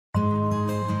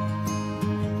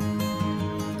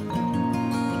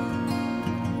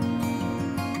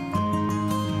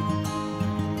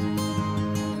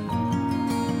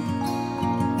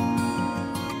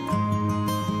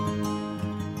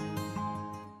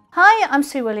Hi, I'm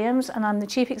Sue Williams and I'm the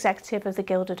Chief Executive of the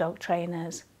Guild of Dog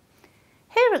Trainers.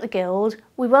 Here at the Guild,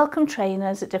 we welcome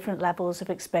trainers at different levels of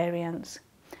experience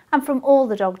and from all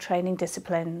the dog training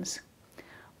disciplines.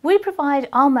 We provide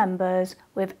our members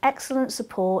with excellent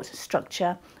support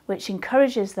structure which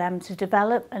encourages them to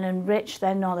develop and enrich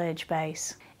their knowledge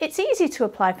base. It's easy to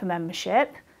apply for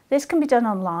membership. This can be done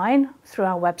online through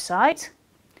our website.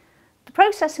 The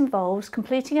process involves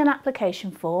completing an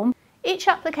application form. Each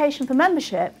application for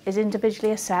membership is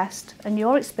individually assessed and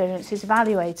your experience is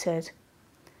evaluated.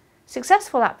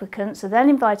 Successful applicants are then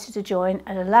invited to join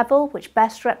at a level which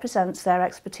best represents their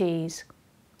expertise.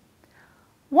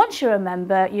 Once you're a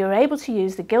member, you're able to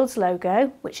use the Guild's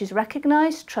logo, which is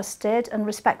recognised, trusted and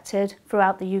respected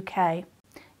throughout the UK.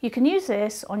 You can use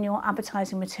this on your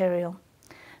advertising material,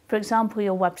 for example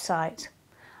your website.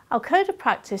 Our code of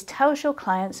practice tells your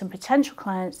clients and potential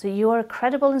clients that you are a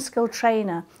credible and skilled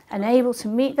trainer and able to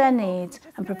meet their needs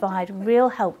and provide real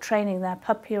help training their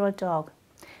puppy or dog.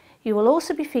 You will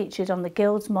also be featured on the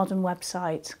Guild's modern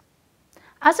website.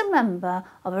 As a member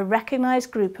of a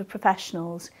recognised group of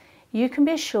professionals, you can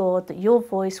be assured that your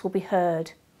voice will be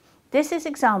heard. This is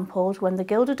exampled when the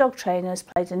Guild of Dog Trainers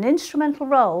played an instrumental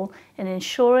role in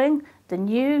ensuring the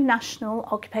new national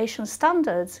occupational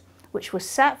standards which were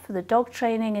set for the dog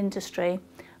training industry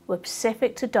were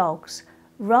specific to dogs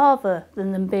rather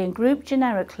than them being grouped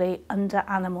generically under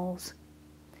animals.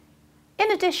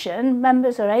 In addition,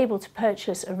 members are able to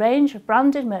purchase a range of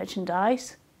branded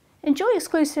merchandise, enjoy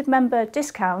exclusive member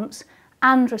discounts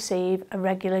and receive a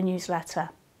regular newsletter.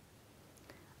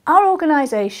 Our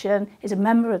organisation is a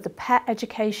member of the Pet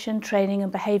Education, Training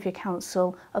and Behaviour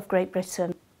Council of Great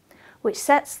Britain, which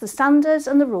sets the standards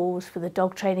and the rules for the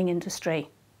dog training industry.